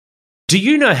Do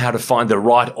you know how to find the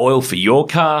right oil for your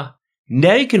car?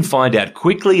 Now you can find out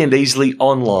quickly and easily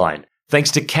online,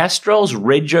 thanks to Castrol's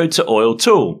Rego to Oil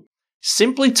tool.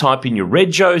 Simply type in your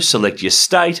Rego, select your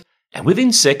state, and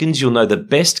within seconds you'll know the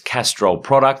best Castrol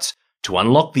products to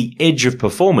unlock the edge of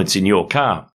performance in your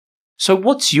car. So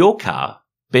what's your car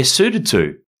best suited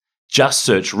to? Just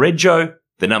search Rego,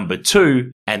 the number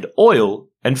 2, and oil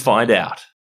and find out.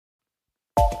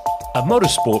 A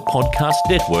Motorsport Podcast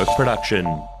Network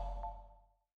production.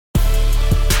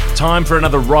 Time for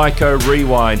another Ryco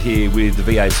Rewind here with the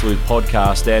V8 Sleuth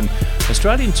podcast, and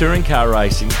Australian touring car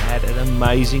racing had an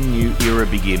amazing new era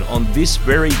begin on this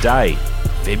very day,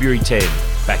 February 10,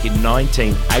 back in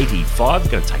 1985. We're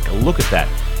going to take a look at that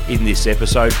in this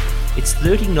episode. It's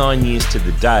 39 years to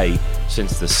the day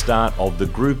since the start of the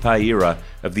Group A era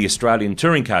of the Australian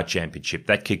Touring Car Championship.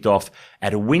 That kicked off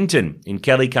at Winton in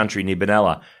Kelly Country near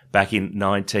Benalla back in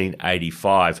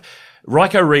 1985.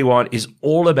 Ryco Rewind is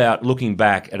all about looking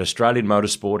back at Australian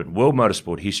motorsport and world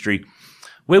motorsport history,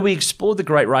 where we explore the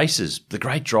great races, the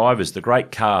great drivers, the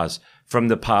great cars from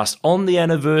the past on the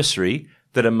anniversary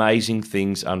that amazing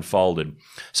things unfolded.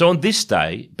 So on this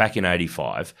day, back in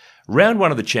 85, round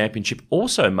one of the championship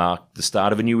also marked the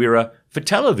start of a new era for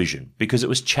television, because it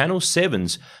was Channel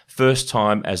 7's first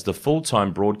time as the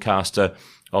full-time broadcaster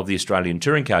of the Australian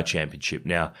Touring Car Championship.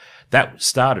 Now, that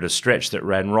started a stretch that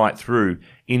ran right through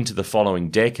into the following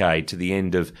decade to the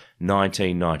end of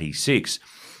 1996.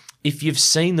 If you've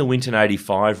seen the Winton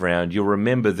 85 round, you'll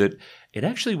remember that it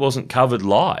actually wasn't covered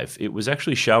live. It was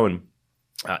actually shown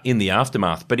in the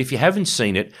aftermath. But if you haven't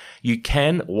seen it, you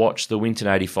can watch the Winton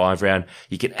 85 round.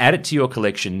 You can add it to your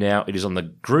collection now. It is on the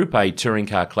Group A Touring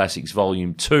Car Classics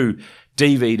Volume 2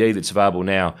 DVD that's available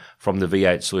now from the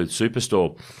V8 Sleuth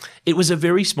Superstore. It was a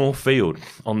very small field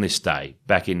on this day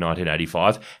back in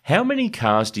 1985. How many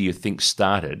cars do you think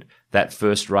started that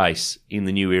first race in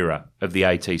the new era of the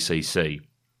ATCC?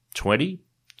 20?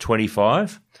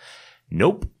 25?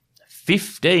 Nope.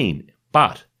 15.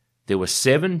 But there were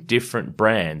 7 different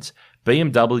brands: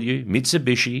 BMW,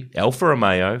 Mitsubishi, Alfa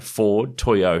Romeo, Ford,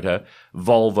 Toyota,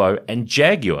 Volvo, and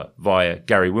Jaguar via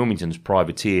Gary Wilmington's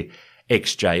privateer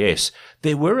XJS.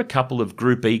 There were a couple of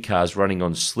Group E cars running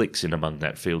on slicks in among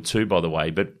that field too, by the way,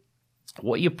 but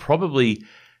what you're probably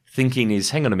thinking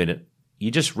is, hang on a minute,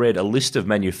 you just read a list of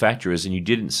manufacturers and you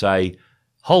didn't say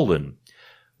Holden.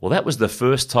 Well, that was the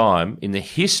first time in the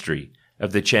history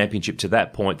of the championship to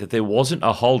that point that there wasn't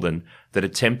a Holden that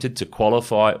attempted to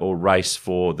qualify or race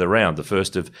for the round, the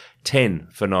first of 10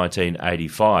 for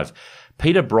 1985.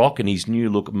 Peter Brock and his new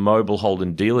look mobile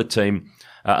Holden dealer team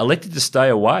elected to stay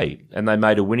away, and they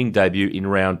made a winning debut in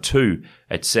round 2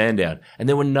 at Sandown. And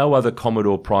there were no other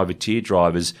Commodore privateer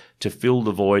drivers to fill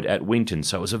the void at Winton.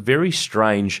 So it was a very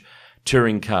strange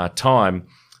touring car time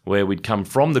where we'd come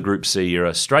from the Group C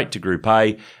era straight to Group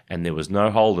A, and there was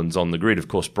no Holdens on the grid. Of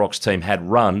course, Brock's team had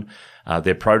run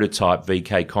their prototype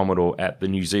VK Commodore at the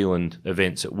New Zealand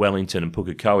events at Wellington and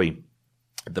Pukekohe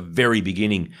at the very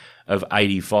beginning of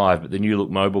 85, but the new look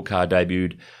mobile car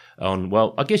debuted on,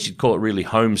 well, I guess you'd call it really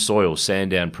home soil,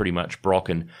 Sandown, pretty much Brock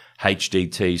and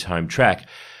HDT's home track.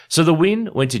 So the win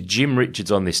went to Jim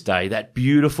Richards on this day, that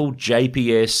beautiful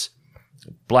JPS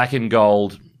black and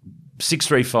gold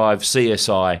 635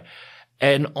 CSI.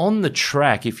 And on the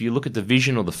track, if you look at the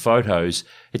vision or the photos,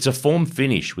 it's a form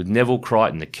finish with Neville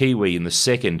Crichton, the Kiwi, in the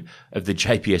second of the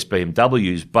JPS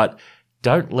BMWs. But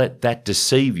don't let that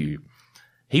deceive you.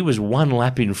 He was one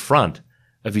lap in front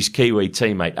of his Kiwi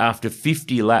teammate after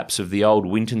 50 laps of the old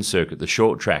Winton circuit, the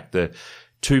short track, the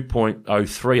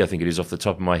 2.03, I think it is off the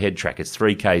top of my head track. It's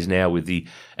 3Ks now with the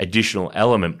additional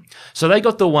element. So they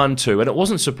got the 1-2, and it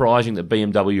wasn't surprising that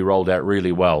BMW rolled out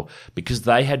really well because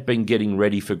they had been getting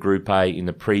ready for Group A in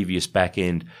the previous back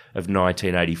end of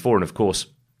 1984. And of course,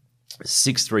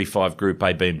 635 Group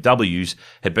A BMWs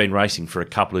had been racing for a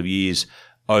couple of years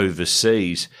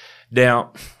overseas.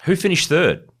 Now, who finished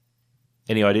third?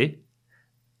 Any idea?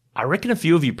 I reckon a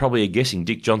few of you probably are guessing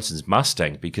Dick Johnson's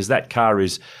Mustang, because that car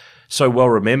is so well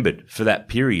remembered for that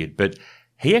period. But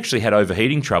he actually had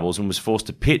overheating troubles and was forced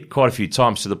to pit quite a few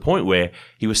times, to the point where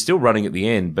he was still running at the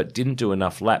end but didn't do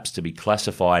enough laps to be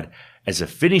classified as a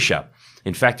finisher.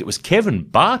 In fact, it was Kevin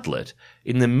Bartlett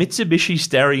in the Mitsubishi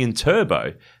Starion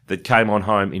Turbo that came on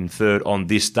home in third on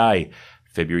this day,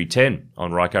 February 10,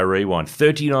 on Ryco Rewind,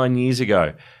 39 years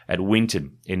ago at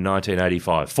Winton in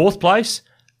 1985. Fourth place,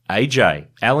 AJ,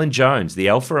 Alan Jones, the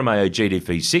Alfa Romeo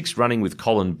GTV6, running with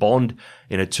Colin Bond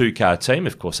in a 2-car team.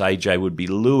 Of course, AJ would be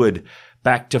lured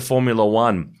back to Formula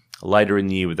One later in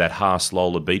the year with that Haas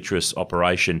Lola Beatrice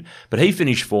operation. But he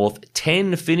finished fourth,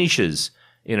 10 finishes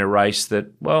in a race that,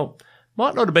 well,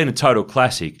 might not have been a total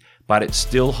classic, but it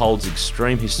still holds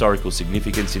extreme historical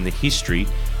significance in the history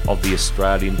of the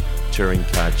Australian Touring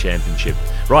Car Championship.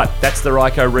 Right, that's the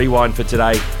Ryco Rewind for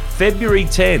today. February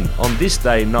 10, on this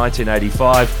day in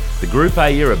 1985, the Group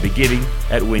A era beginning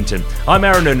at Winton. I'm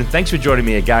Aaron Noonan. Thanks for joining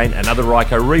me again. Another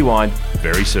Ryco Rewind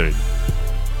very soon.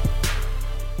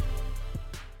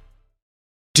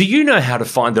 Do you know how to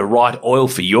find the right oil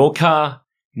for your car?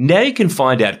 Now you can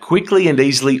find out quickly and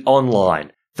easily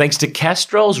online, thanks to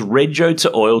Castrol's Rego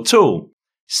to Oil tool.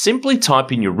 Simply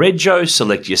type in your Rego,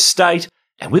 select your state,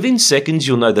 and within seconds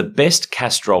you'll know the best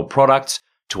Castrol products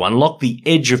to unlock the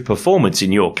edge of performance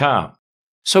in your car.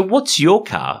 So what's your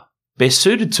car best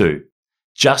suited to?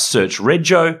 Just search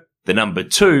Rego, the number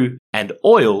 2, and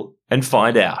oil and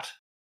find out.